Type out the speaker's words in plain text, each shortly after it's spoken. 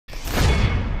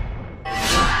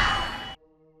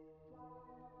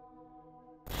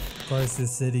Carcer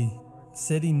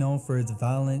city known for its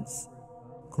violence,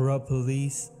 corrupt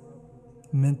police,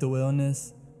 mental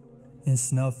illness, and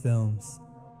snuff films.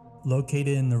 Located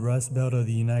in the Rust Belt of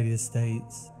the United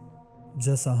States,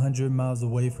 just 100 miles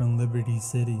away from Liberty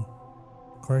City.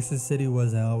 Carcer City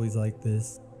wasn't always like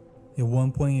this. At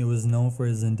one point it was known for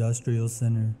its industrial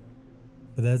center,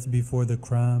 but that's before the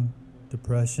crime,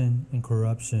 depression, and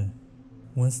corruption.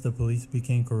 Once the police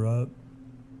became corrupt,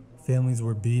 families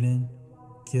were beaten,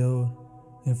 killed,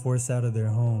 and forced out of their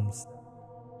homes.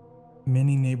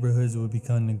 Many neighborhoods would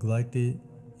become neglected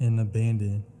and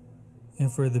abandoned, and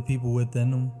for the people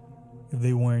within them, if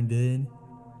they weren't dead,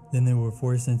 then they were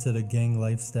forced into the gang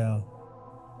lifestyle.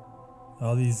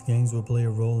 All these gangs would play a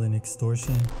role in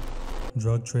extortion,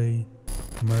 drug trade,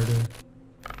 murder,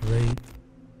 rape,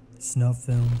 snuff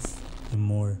films, and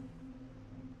more.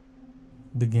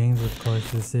 The gangs of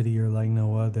Carcer City are like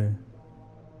no other.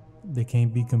 They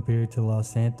can't be compared to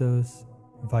Los Santos,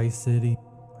 Vice City,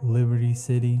 Liberty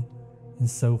City, and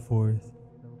so forth.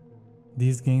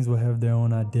 These gangs will have their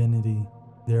own identity,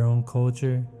 their own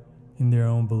culture, and their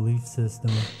own belief system.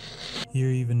 Here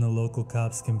even the local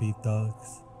cops can be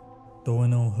thugs,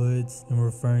 throwing on hoods and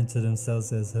referring to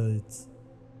themselves as hoods.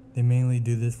 They mainly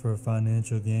do this for a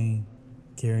financial gain,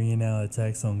 carrying out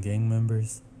attacks on gang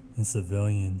members and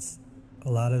civilians. A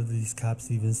lot of these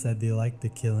cops even said they like the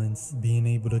killings, being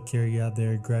able to carry out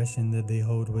their aggression that they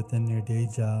hold within their day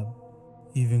job,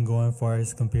 even going far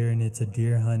as comparing it to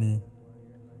deer hunting.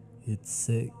 It's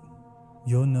sick.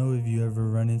 You'll know if you ever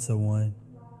run into one.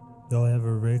 They'll have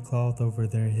a red cloth over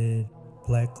their head,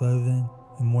 black clothing,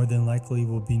 and more than likely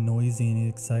will be noisy and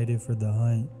excited for the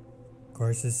hunt.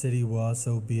 Carcer City will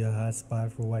also be a hot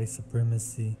spot for white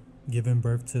supremacy, giving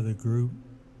birth to the group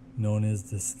known as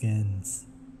the Skinz,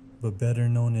 but better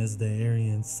known as the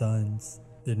Aryan Sons.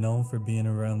 They're known for being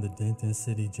around the Denton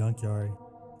City Junkyard,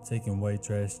 taking white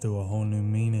trash to a whole new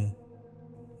meaning.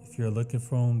 If you're looking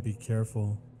for them, be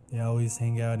careful. They always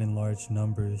hang out in large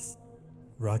numbers,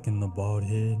 rocking the bald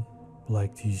head,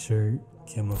 black t-shirt,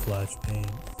 camouflage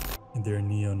pants, and their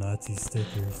neo-Nazi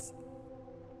stickers.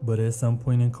 But at some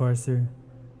point in Carcer,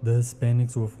 the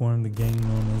Hispanics will form the gang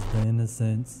known as the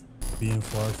Innocentz, being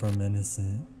far from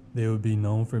innocent. They would be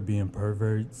known for being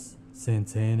perverts,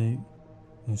 satanic,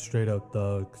 and straight up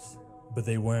thugs. But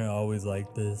they weren't always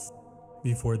like this.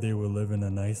 Before they were living a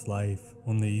nice life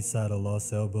on the east side of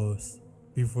Los Elbows.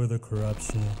 Before the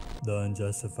corruption, the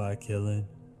unjustified killing.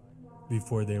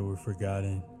 Before they were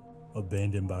forgotten,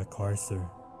 abandoned by Carcer,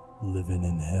 living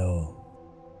in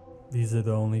hell. These are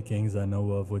the only gangs I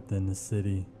know of within the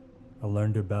city. I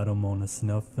learned about them on a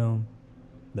snuff film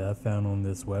that I found on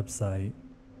this website.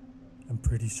 I'm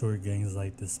pretty sure gangs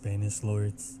like the Spanish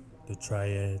Lords, the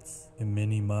Triads, and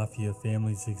many mafia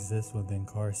families exist within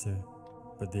Carcer,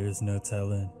 but there's no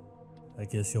telling. I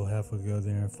guess you'll have to go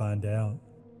there and find out,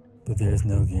 but there's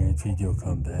no guarantee you'll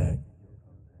come back.